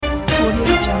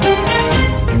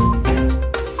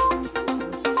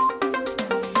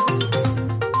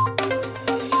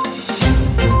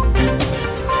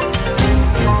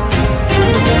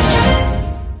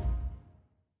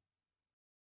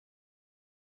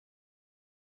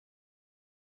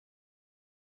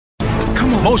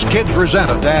Most kids resent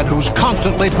a dad who's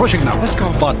constantly pushing them. Let's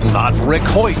go. But not Rick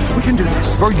Hoyt. We can do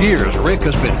this. For years, Rick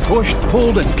has been pushed,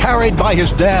 pulled, and carried by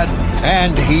his dad,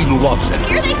 and he loves it.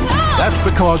 Here they come! That's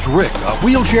because Rick, a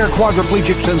wheelchair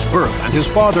quadriplegic since birth, and his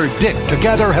father, Dick,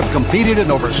 together have competed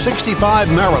in over 65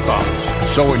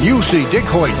 marathons. So when you see Dick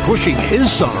Hoyt pushing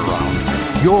his son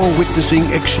around, you're witnessing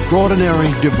extraordinary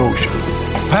devotion.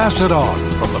 Pass it on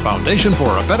from the Foundation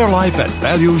for a Better Life at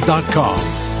values.com.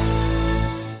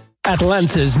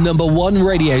 Atlanta's #1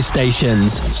 radio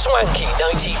stations, Swanky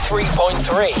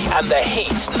 93.3 and The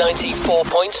Heat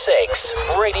 94.6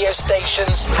 radio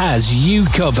stations, has you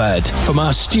covered. From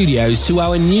our studios to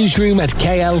our newsroom at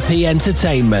KLP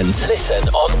Entertainment. Listen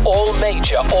on all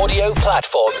major audio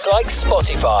platforms like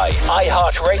Spotify,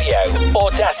 iHeartRadio,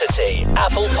 Audacity,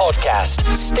 Apple Podcast,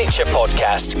 Stitcher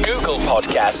Podcast, Google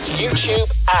Podcast, YouTube,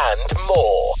 and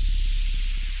more.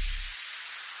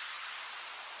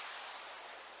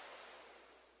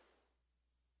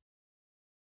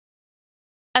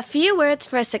 A few words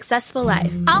for a successful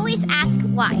life. Always ask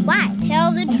why. Why?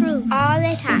 Tell the truth all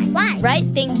the time. Why? Write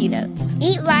thank you notes.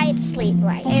 Eat right, sleep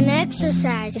right, and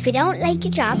exercise. If you don't like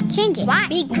your job, change it. Why?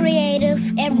 Be creative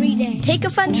every day. Take a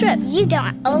fun trip. You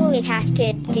don't always have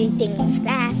to do things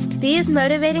fast. These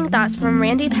motivating thoughts from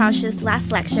Randy Pausch's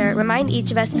last lecture remind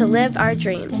each of us to live our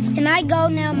dreams. Can I go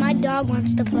now? My dog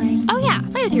wants to play. Oh yeah,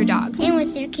 play with your dog. And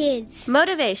with your kids.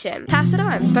 Motivation. Pass it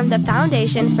on from the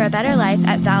Foundation for a Better Life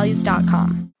at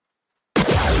values.com.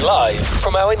 Live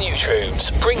from our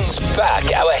newsrooms brings back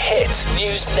our hit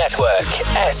news network,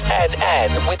 SNN,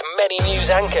 with many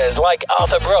news anchors like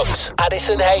Arthur Brooks,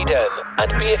 Addison Hayden,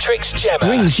 and Beatrix Gemma.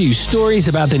 Brings you stories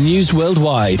about the news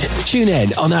worldwide. Tune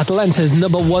in on Atlanta's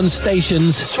 #1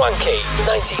 stations, Swanky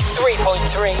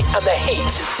 93.3 and The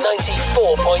Heat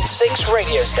 94.6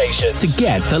 radio stations. To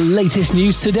get the latest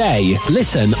news today,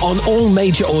 listen on all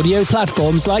major audio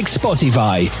platforms like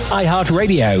Spotify,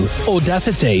 iHeartRadio,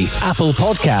 Audacity, Apple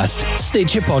Podcast,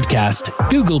 Stitcher Podcast,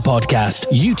 Google Podcast,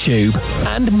 YouTube,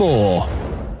 and more.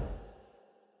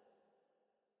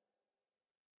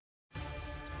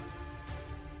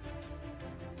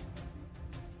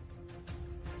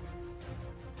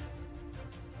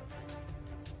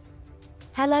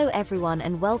 Hello everyone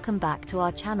and welcome back to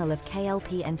our channel of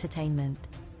KLP Entertainment.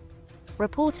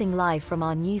 Reporting live from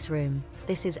our newsroom,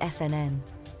 this is SNN.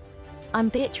 I'm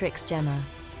Beatrix Gemma.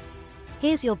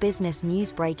 Here's your business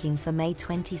news breaking for May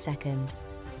 22nd.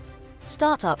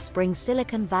 Startups bring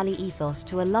Silicon Valley ethos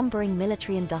to a lumbering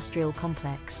military-industrial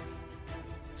complex.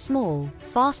 Small,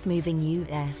 fast-moving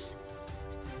U.S.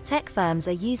 tech firms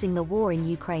are using the war in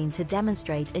Ukraine to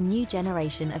demonstrate a new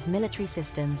generation of military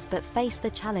systems but face the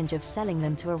challenge of selling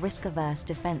them to a risk-averse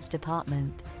Defense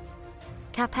Department.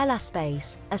 Capella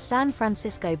Space, a San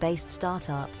Francisco-based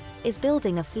startup, is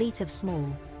building a fleet of small,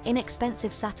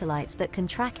 inexpensive satellites that can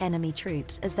track enemy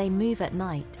troops as they move at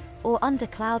night, or under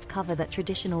cloud cover that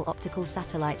traditional optical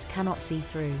satellites cannot see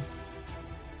through.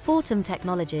 Fortum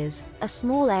Technologies, a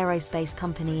small aerospace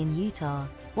company in Utah,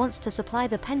 wants to supply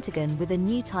the Pentagon with a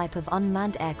new type of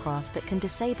unmanned aircraft that can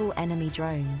disable enemy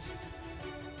drones.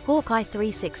 Hawkeye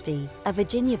 360, a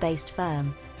Virginia-based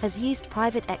firm, has used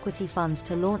private equity funds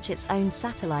to launch its own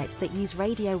satellites that use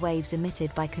radio waves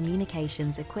emitted by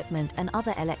communications equipment and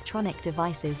other electronic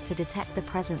devices to detect the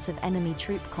presence of enemy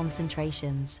troop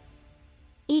concentrations.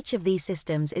 Each of these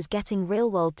systems is getting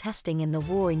real-world testing in the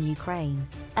war in Ukraine,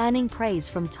 earning praise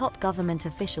from top government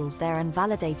officials there and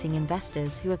validating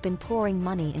investors who have been pouring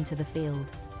money into the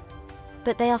field.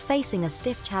 But they are facing a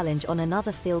stiff challenge on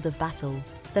another field of battle,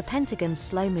 the Pentagon's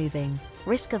slow-moving,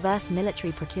 risk-averse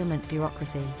military procurement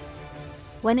bureaucracy.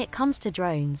 When it comes to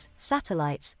drones,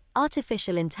 satellites,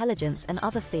 artificial intelligence and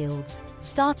other fields,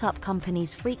 startup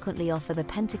companies frequently offer the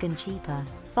Pentagon cheaper,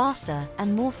 faster,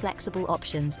 and more flexible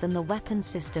options than the weapons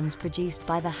systems produced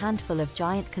by the handful of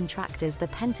giant contractors the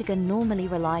Pentagon normally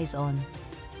relies on.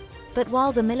 But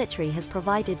while the military has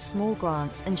provided small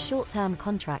grants and short-term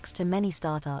contracts to many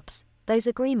startups, those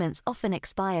agreements often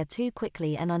expire too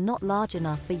quickly and are not large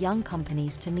enough for young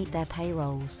companies to meet their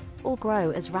payrolls, or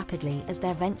grow as rapidly as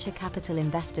their venture capital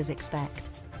investors expect.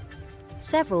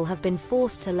 Several have been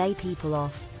forced to lay people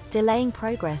off, delaying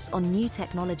progress on new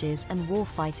technologies and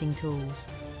war-fighting tools.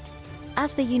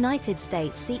 As the United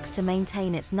States seeks to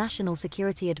maintain its national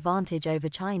security advantage over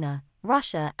China,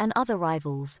 Russia, and other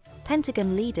rivals,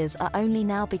 Pentagon leaders are only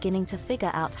now beginning to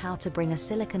figure out how to bring a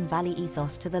Silicon Valley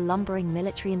ethos to the lumbering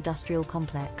military-industrial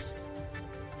complex.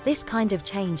 This kind of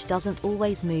change doesn't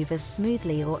always move as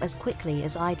smoothly or as quickly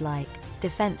as I'd like,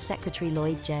 Defense Secretary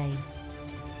Lloyd J.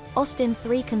 Austin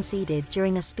III conceded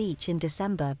during a speech in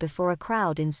December before a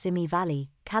crowd in Simi Valley,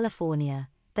 California,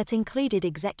 that included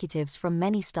executives from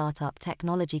many startup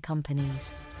technology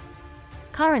companies.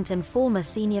 Current and former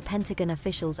senior Pentagon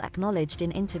officials acknowledged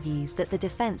in interviews that the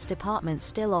Defense Department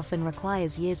still often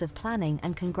requires years of planning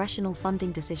and congressional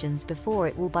funding decisions before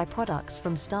it will buy products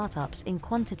from startups in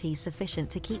quantities sufficient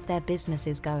to keep their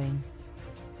businesses going.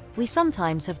 "We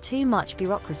sometimes have too much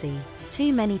bureaucracy,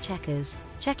 too many checkers,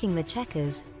 checking the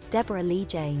checkers," Deborah Lee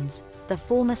James, the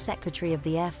former Secretary of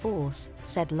the Air Force,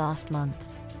 said last month.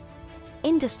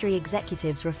 Industry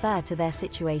executives refer to their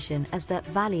situation as the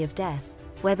 "valley of death,"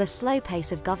 where the slow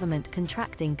pace of government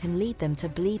contracting can lead them to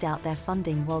bleed out their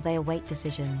funding while they await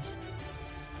decisions.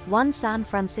 One San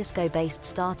Francisco-based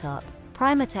startup,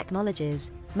 Primer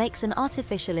Technologies, makes an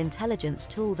artificial intelligence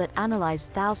tool that analyzes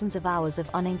thousands of hours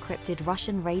of unencrypted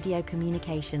Russian radio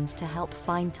communications to help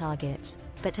find targets,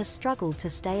 but has struggled to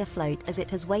stay afloat as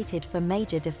it has waited for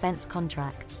major defense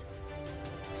contracts.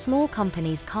 "Small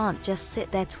companies can't just sit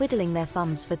there twiddling their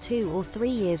thumbs for 2 or 3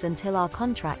 years until our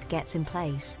contract gets in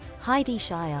place," Heidi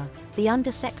Shire, the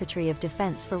Undersecretary of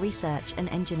Defense for Research and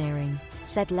Engineering,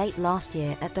 said late last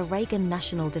year at the Reagan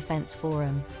National Defense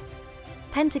Forum.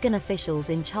 Pentagon officials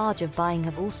in charge of buying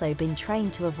have also been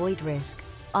trained to avoid risk,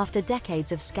 after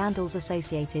decades of scandals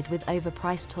associated with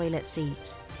overpriced toilet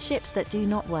seats, ships that do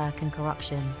not work, and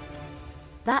corruption.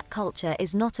 That culture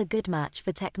is not a good match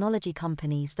for technology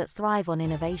companies that thrive on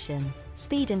innovation,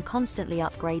 speed, and constantly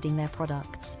upgrading their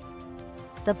products.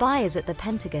 The buyers at the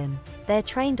Pentagon, they're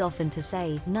trained often to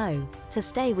say no, to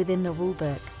stay within the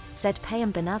rulebook, said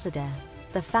Payam Banazadeh,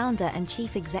 the founder and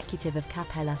chief executive of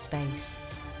Capella Space.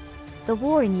 The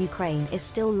war in Ukraine is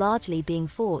still largely being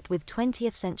fought with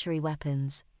 20th century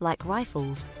weapons, like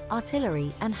rifles,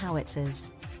 artillery, and howitzers.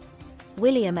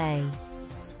 William A.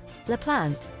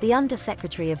 LaPlante, the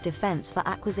Undersecretary of Defense for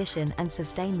Acquisition and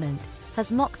Sustainment,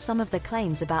 has mocked some of the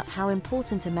claims about how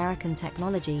important American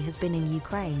technology has been in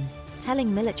Ukraine,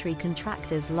 telling military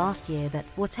contractors last year that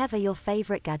whatever your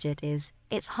favorite gadget is,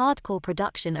 it's hardcore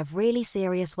production of really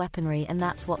serious weaponry, and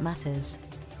that's what matters.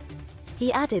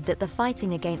 He added that the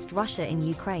fighting against Russia in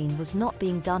Ukraine was not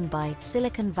being done by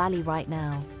Silicon Valley right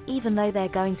now, even though they're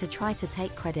going to try to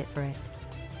take credit for it.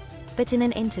 But in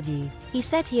an interview, he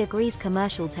said he agrees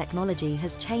commercial technology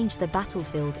has changed the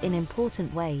battlefield in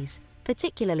important ways,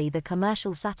 particularly the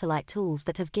commercial satellite tools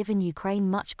that have given Ukraine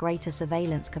much greater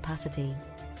surveillance capacity.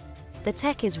 "The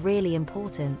tech is really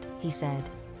important," he said.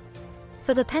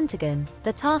 For the Pentagon,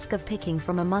 the task of picking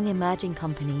from among emerging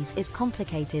companies is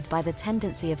complicated by the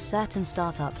tendency of certain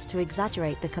startups to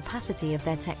exaggerate the capacity of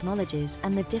their technologies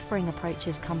and the differing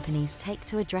approaches companies take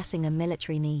to addressing a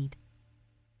military need.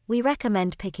 "We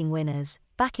recommend picking winners,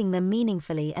 backing them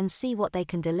meaningfully, and see what they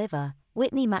can deliver,"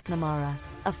 Whitney McNamara,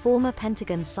 a former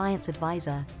Pentagon science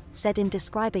advisor, said in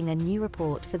describing a new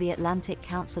report for the Atlantic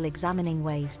Council examining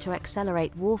ways to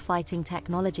accelerate warfighting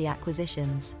technology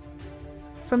acquisitions.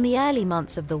 From the early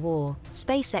months of the war,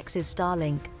 SpaceX's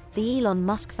Starlink, the Elon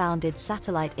Musk-founded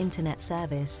satellite internet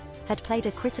service, had played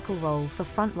a critical role for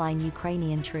frontline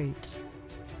Ukrainian troops.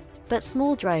 But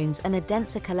small drones and a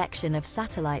denser collection of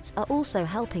satellites are also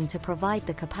helping to provide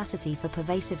the capacity for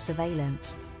pervasive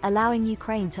surveillance, allowing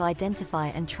Ukraine to identify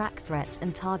and track threats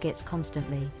and targets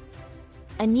constantly.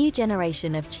 A new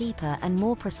generation of cheaper and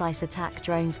more precise attack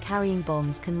drones carrying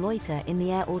bombs can loiter in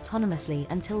the air autonomously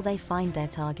until they find their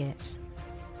targets.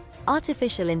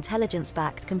 Artificial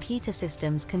intelligence-backed computer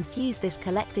systems can fuse this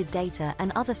collected data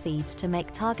and other feeds to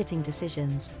make targeting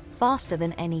decisions faster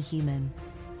than any human.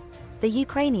 The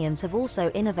Ukrainians have also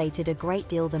innovated a great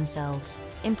deal themselves,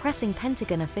 impressing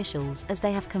Pentagon officials as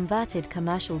they have converted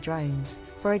commercial drones,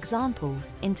 for example,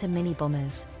 into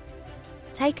mini-bombers.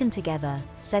 "Taken together,"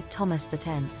 said Thomas X.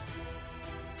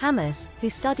 Hamas,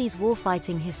 who studies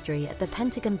warfighting history at the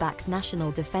Pentagon-backed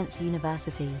National Defense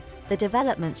University, the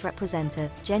developments represent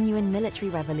a genuine military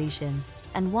revolution,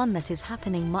 and one that is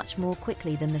happening much more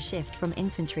quickly than the shift from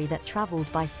infantry that traveled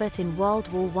by foot in World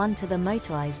War I to the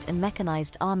motorized and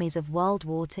mechanized armies of World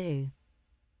War II.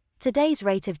 Today's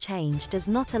rate of change does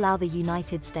not allow the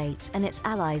United States and its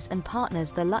allies and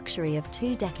partners the luxury of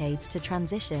 2 decades to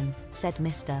transition, said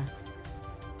Mr.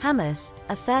 Hamas,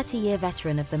 a 30-year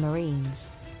veteran of the Marines.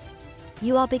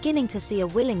 "You are beginning to see a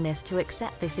willingness to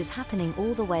accept this is happening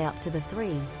all the way up to the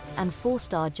 3- and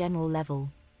 4-star general level.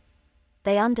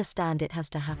 They understand it has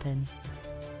to happen.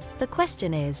 The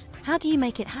question is, how do you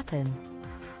make it happen?"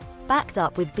 Backed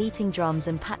up with beating drums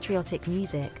and patriotic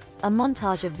music, a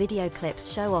montage of video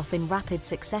clips show off in rapid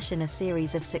succession a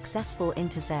series of successful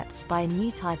intercepts by a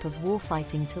new type of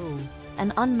warfighting tool,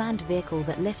 an unmanned vehicle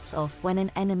that lifts off when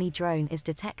an enemy drone is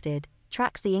detected,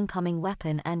 tracks the incoming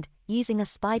weapon and, using a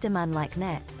Spider-Man-like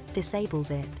net, disables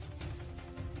it.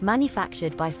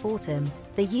 manufactured by Fortum,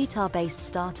 the Utah-based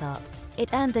startup.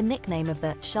 It earned the nickname of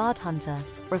the Shard Hunter,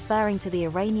 referring to the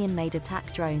Iranian-made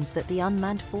attack drones that the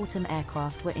unmanned Fortum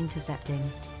aircraft were intercepting.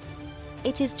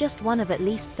 It is just one of at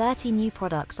least 30 new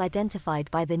products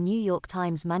identified by the New York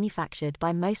Times manufactured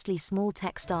by mostly small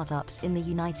tech startups in the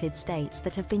United States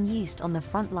that have been used on the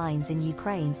front lines in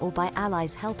Ukraine or by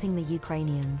allies helping the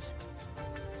Ukrainians.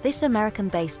 This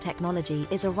American-based technology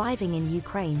is arriving in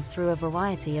Ukraine through a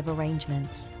variety of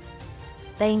arrangements.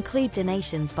 They include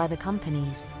donations by the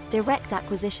companies, direct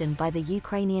acquisition by the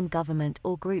Ukrainian government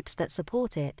or groups that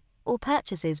support it, or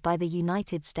purchases by the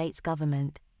United States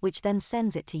government, which then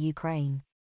sends it to Ukraine.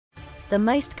 The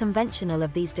most conventional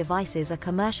of these devices are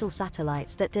commercial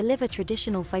satellites that deliver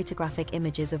traditional photographic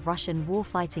images of Russian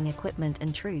warfighting equipment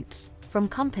and troops, from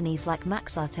companies like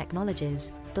Maxar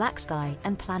Technologies, BlackSky,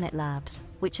 and Planet Labs,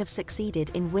 which have succeeded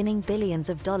in winning billions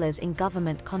of dollars in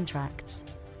government contracts.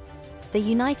 The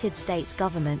United States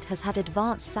government has had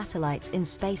advanced satellites in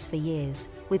space for years,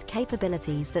 with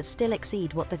capabilities that still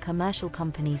exceed what the commercial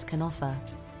companies can offer.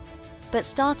 But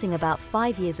starting about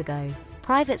 5 years ago,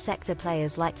 private sector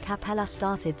players like Capella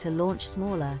started to launch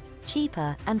smaller,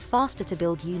 cheaper, and faster to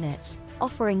build units,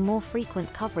 offering more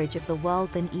frequent coverage of the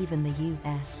world than even the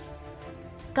US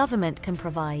government can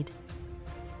provide.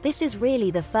 This is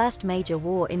really the first major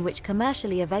war in which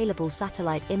commercially available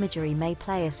satellite imagery may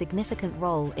play a significant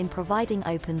role in providing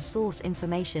open-source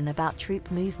information about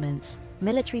troop movements,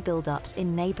 military buildups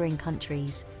in neighboring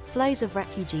countries, flows of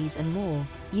refugees and more,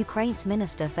 Ukraine's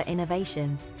Minister for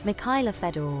Innovation, Mikhailo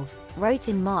Fedorov, wrote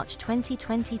in March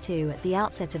 2022 at the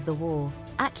outset of the war,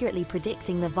 accurately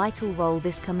predicting the vital role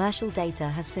this commercial data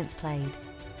has since played.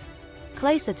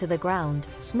 Closer to the ground,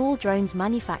 small drones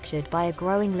manufactured by a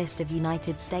growing list of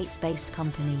United States-based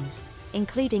companies,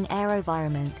 including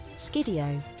AeroVironment,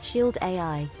 Skidio, Shield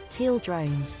AI, Teal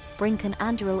Drones, Brink and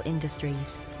Anduril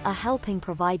Industries, are helping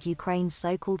provide Ukraine's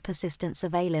so-called persistent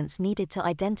surveillance needed to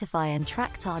identify and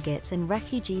track targets and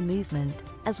refugee movement,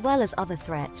 as well as other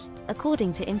threats,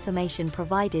 according to information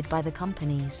provided by the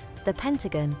companies, the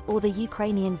Pentagon, or the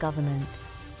Ukrainian government.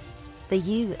 The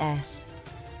U.S.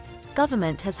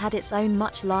 government has had its own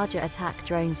much larger attack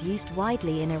drones used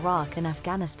widely in Iraq and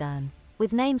Afghanistan,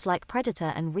 with names like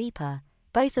Predator and Reaper,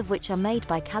 both of which are made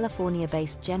by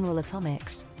California-based General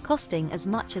Atomics, costing as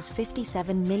much as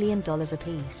 $57 million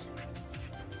apiece.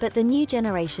 But the new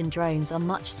generation drones are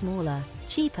much smaller,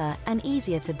 cheaper, and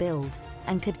easier to build,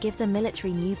 and could give the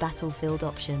military new battlefield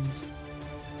options.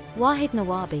 Wahid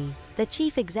Nawabi, the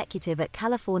chief executive at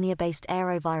California-based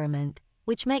AeroVironment,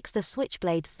 which makes the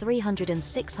Switchblade 300 and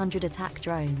 600 attack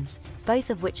drones, both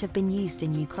of which have been used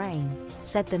in Ukraine,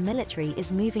 said the military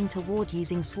is moving toward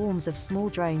using swarms of small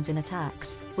drones in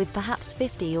attacks, with perhaps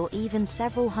 50 or even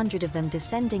several hundred of them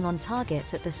descending on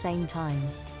targets at the same time.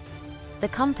 The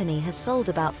company has sold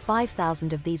about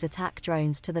 5,000 of these attack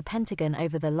drones to the Pentagon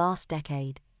over the last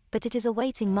decade, but it is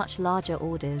awaiting much larger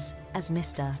orders, as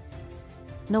Mr.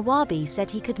 Nawabi said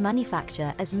he could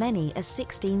manufacture as many as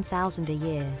 16,000 a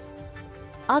year.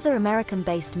 Other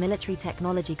American-based military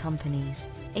technology companies,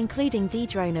 including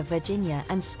Dedrone of Virginia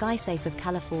and SkySafe of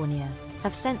California,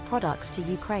 have sent products to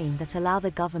Ukraine that allow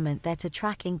the government there to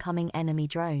track incoming enemy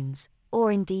drones,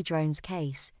 or in Dedrone's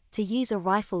case, to use a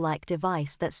rifle-like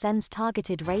device that sends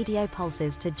targeted radio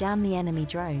pulses to jam the enemy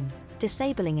drone,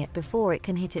 disabling it before it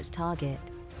can hit its target.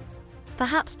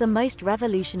 Perhaps the most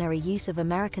revolutionary use of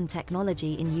American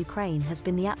technology in Ukraine has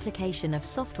been the application of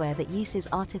software that uses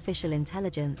artificial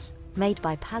intelligence, made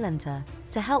by Palantir,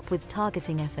 to help with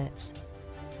targeting efforts.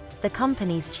 The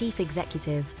company's chief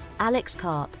executive, Alex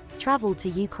Karp, traveled to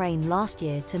Ukraine last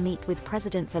year to meet with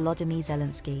President Volodymyr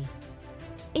Zelensky.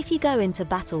 If you go into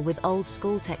battle with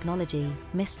old-school technology,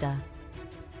 Mr.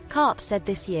 Karp said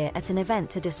this year at an event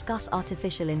to discuss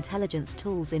artificial intelligence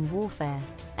tools in warfare,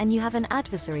 and you have an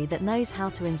adversary that knows how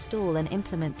to install and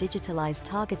implement digitalized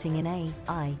targeting in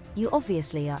AI, you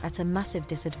obviously are at a massive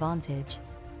disadvantage.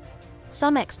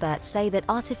 Some experts say that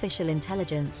artificial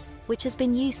intelligence, which has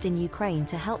been used in Ukraine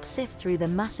to help sift through the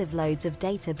massive loads of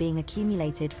data being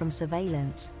accumulated from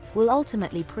surveillance, will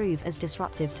ultimately prove as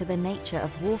disruptive to the nature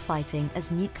of warfighting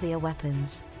as nuclear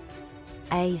weapons.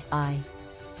 AI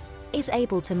is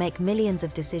able to make millions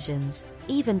of decisions,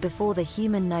 even before the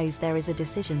human knows there is a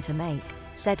decision to make,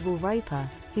 said Will Roper,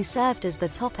 who served as the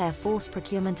top Air Force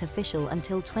procurement official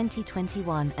until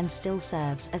 2021 and still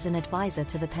serves as an advisor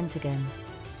to the Pentagon.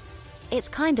 It's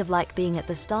kind of like being at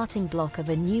the starting block of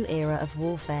a new era of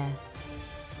warfare.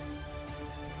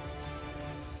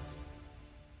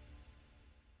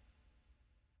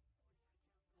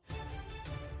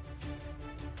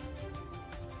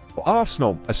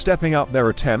 Arsenal are stepping up their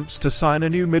attempts to sign a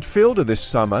new midfielder this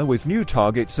summer with new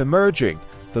targets emerging.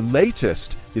 The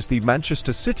latest is the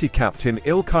Manchester City captain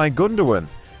İlkay Gündoğan.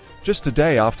 Just a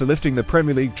day after lifting the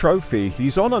Premier League trophy,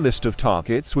 he's on a list of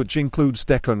targets which includes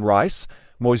Declan Rice,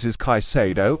 Moises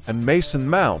Caicedo and Mason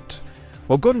Mount.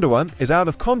 Well, Gündoğan is out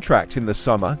of contract in the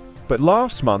summer, but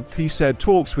last month he said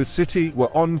talks with City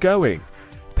were ongoing.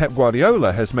 Pep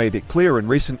Guardiola has made it clear in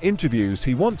recent interviews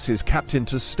he wants his captain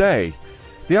to stay.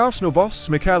 The Arsenal boss,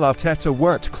 Mikel Arteta,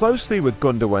 worked closely with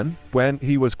Gündoğan when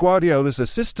he was Guardiola's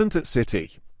assistant at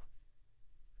City.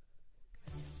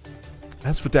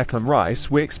 As for Declan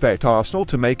Rice, we expect Arsenal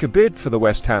to make a bid for the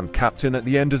West Ham captain at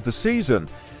the end of the season.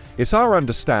 It's our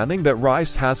understanding that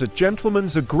Rice has a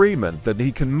gentleman's agreement that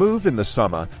he can move in the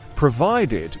summer,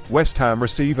 provided West Ham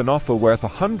receive an offer worth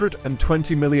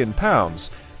 £120 million,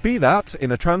 be that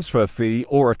in a transfer fee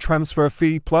or a transfer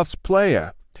fee plus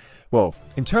player. Well,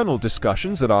 internal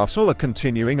discussions at Arsenal are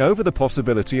continuing over the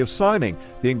possibility of signing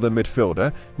the England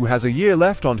midfielder, who has a year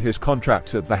left on his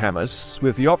contract at the Hammers,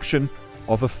 with the option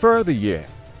of a further year.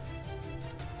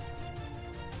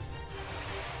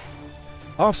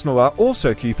 Arsenal are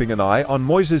also keeping an eye on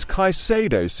Moises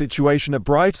Caicedo's situation at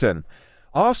Brighton.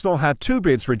 Arsenal had 2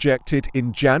 bids rejected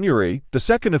in January, the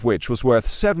second of which was worth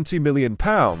 £70 million.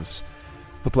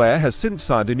 The player has since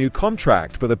signed a new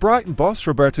contract, but the Brighton boss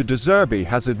Roberto De Zerbi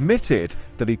has admitted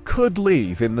that he could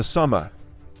leave in the summer.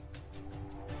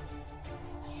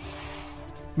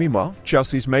 Meanwhile,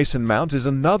 Chelsea's Mason Mount is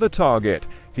another target.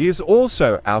 He is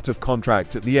also out of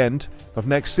contract at the end of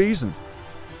next season.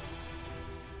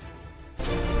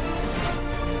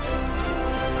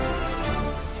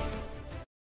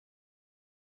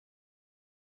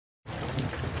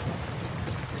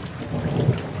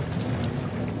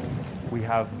 We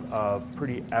have a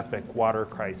pretty epic water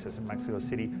crisis in Mexico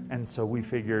City, and so we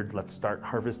figured let's start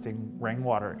harvesting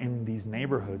rainwater in these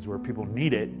neighborhoods where people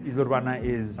need it. Isla Urbana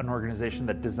is an organization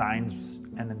that designs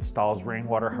and installs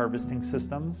rainwater harvesting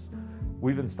systems.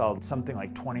 We've installed something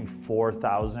like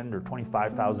 24,000 or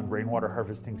 25,000 rainwater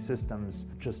harvesting systems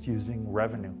just using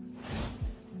revenue.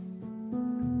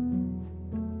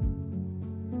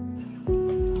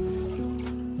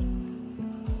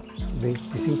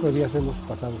 días hemos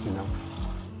pasado sin agua.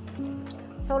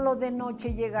 Solo de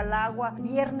noche llega el agua,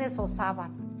 viernes o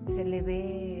sábado. Se le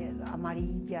ve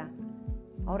amarilla,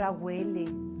 ahora huele.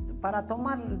 Para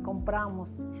tomar compramos.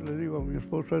 Le digo a mi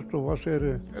esposa, esto va a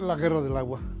ser la guerra del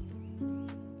agua.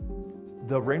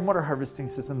 The rainwater harvesting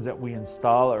systems that we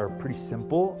install are pretty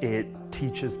simple. It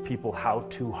teaches people how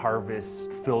to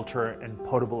harvest, filter, and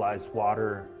potabilize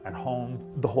water at home.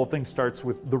 The whole thing starts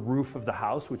with the roof of the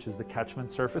house, which is the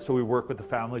catchment surface. So we work with the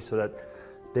family so that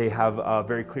they have a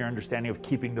very clear understanding of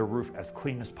keeping the roof as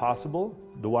clean as possible.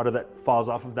 The water that falls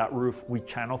off of that roof, we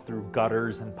channel through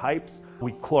gutters and pipes.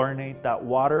 We chlorinate that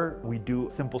water. We do a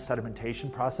simple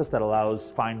sedimentation process that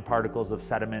allows fine particles of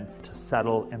sediments to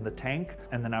settle in the tank.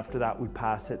 And then after that, we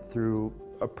pass it through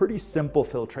a pretty simple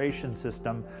filtration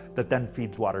system that then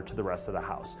feeds water to the rest of the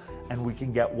house. And we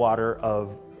can get water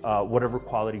of whatever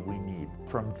quality we need.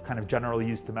 From kind of general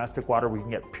use domestic water, we can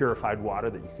get purified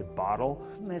water that you could bottle.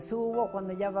 Me subo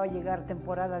cuando ya va a llegar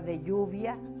temporada de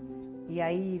lluvia y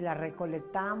ahí la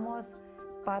recolectamos.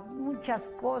 Para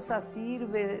muchas cosas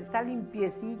sirve, está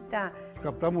limpiecita.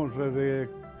 Captamos de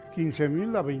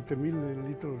 15,000 a 20,000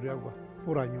 litros de agua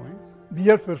por año.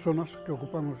 10 personas que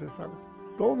ocupamos esa agua.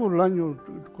 Todo el año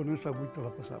con esa agüita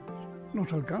la pasamos.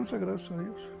 Nos alcanza, gracias a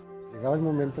Dios. Llegaba el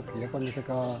momento que ya cuando se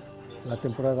acababa la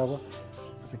temporada de agua,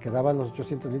 se quedaban los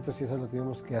 800 litros y eso lo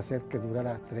teníamos que hacer que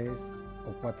durara 3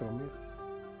 o 4 meses.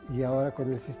 Y ahora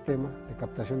con el sistema de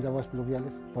captación de aguas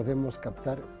pluviales podemos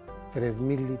captar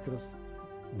 3,000 litros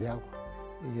de agua.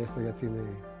 Y esto ya tiene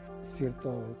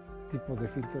cierto tipo de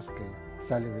filtros que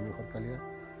sale de mejor calidad.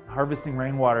 Harvesting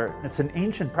rainwater, it's an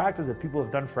ancient practice that people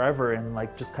have done forever and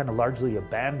like just kind of largely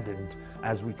abandoned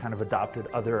as we kind of adopted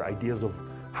other ideas of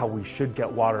how we should get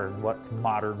water and what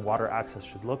modern water access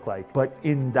should look like. But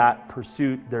in that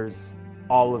pursuit, there's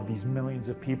all of these millions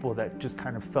of people that just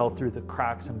kind of fell through the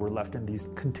cracks and were left in these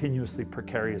continuously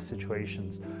precarious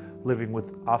situations, living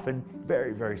with often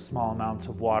very, very small amounts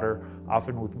of water,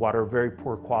 often with water of very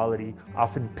poor quality,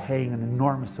 often paying an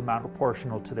enormous amount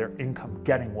proportional to their income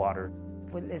getting water.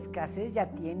 Pues la escasez ya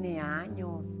tiene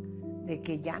años, de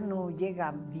que ya no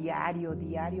llega diario.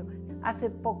 Hace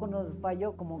poco nos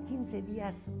falló como 15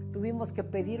 días. Tuvimos que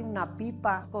pedir una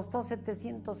pipa, costó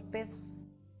 700 pesos.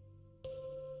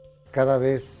 Cada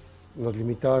vez nos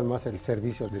limitaban más el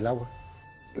servicio del agua.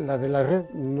 La de la red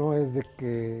no es de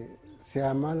que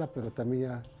sea mala, pero también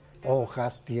ya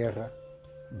hojas, tierra,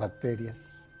 bacterias,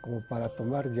 como para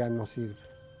tomar ya no sirve.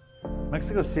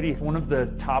 Mexico City is one of the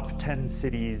top 10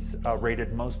 cities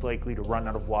rated most likely to run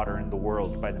out of water in the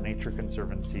world by the Nature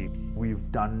Conservancy.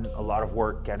 We've done a lot of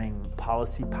work getting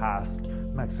policy passed.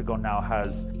 Mexico now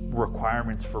has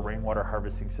requirements for rainwater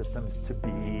harvesting systems to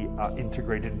be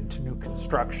integrated into new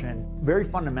construction. Very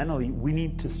fundamentally, we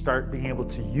need to start being able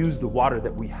to use the water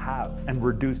that we have and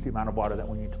reduce the amount of water that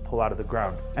we need to pull out of the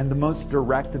ground. And the most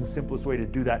direct and simplest way to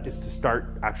do that is to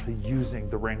start actually using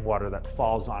the rainwater that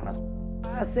falls on us.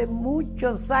 Hace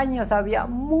muchos años había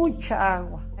mucha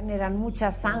agua. Eran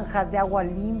muchas zanjas de agua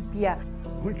limpia.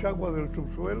 Mucha agua del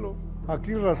subsuelo.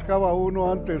 Aquí rascaba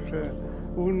uno antes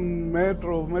 1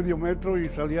 metro, medio metro y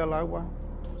salía el agua.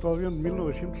 Todavía en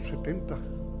 1970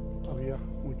 había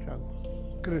mucha agua.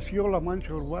 Creció la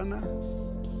mancha urbana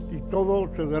y todo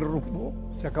se derrumbó.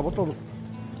 Se acabó todo.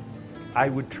 I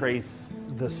would trace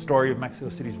the story of Mexico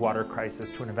City's water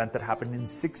crisis to an event that happened in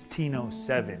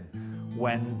 1607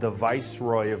 when the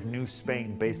Viceroy of New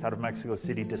Spain, based out of Mexico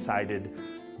City, decided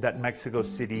that Mexico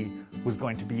City was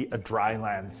going to be a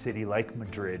dryland city like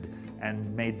Madrid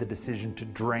and made the decision to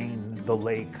drain the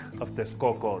lake of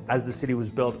Texcoco. As the city was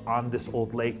built on this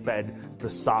old lake bed, the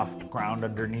soft ground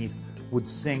underneath would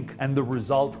sink, and the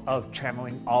result of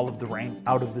channeling all of the rain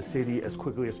out of the city as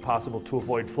quickly as possible to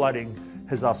avoid flooding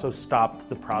has also stopped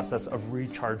the process of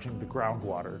recharging the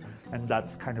groundwater. And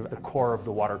that's kind of the core of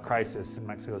the water crisis in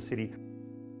Mexico City.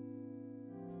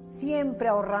 Siempre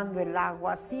ahorrando el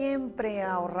agua, siempre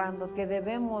ahorrando, que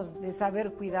debemos de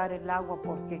saber cuidar el agua,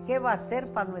 porque ¿qué va a hacer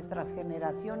para nuestras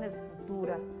generaciones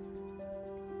futuras?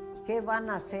 ¿Qué van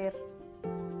a hacer?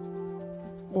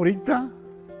 Ahorita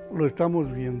lo estamos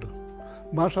viendo.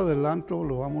 Más adelante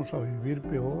lo vamos a vivir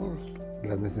peor.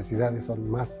 Las necesidades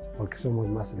son más porque somos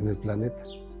más en el planeta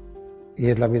y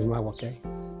es la misma agua que hay.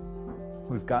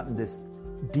 We've gotten this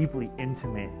deeply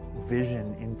intimate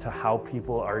vision into how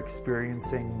people are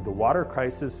experiencing the water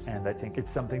crisis, and I think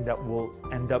it's something that will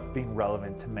end up being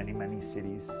relevant to many, many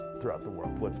cities throughout the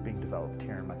world, what's being developed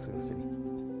here in Mexico City.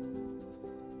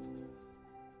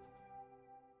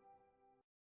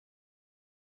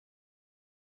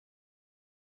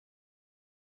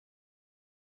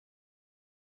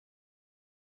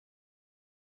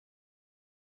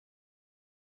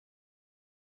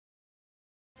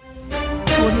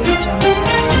 Audio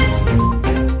Jungle.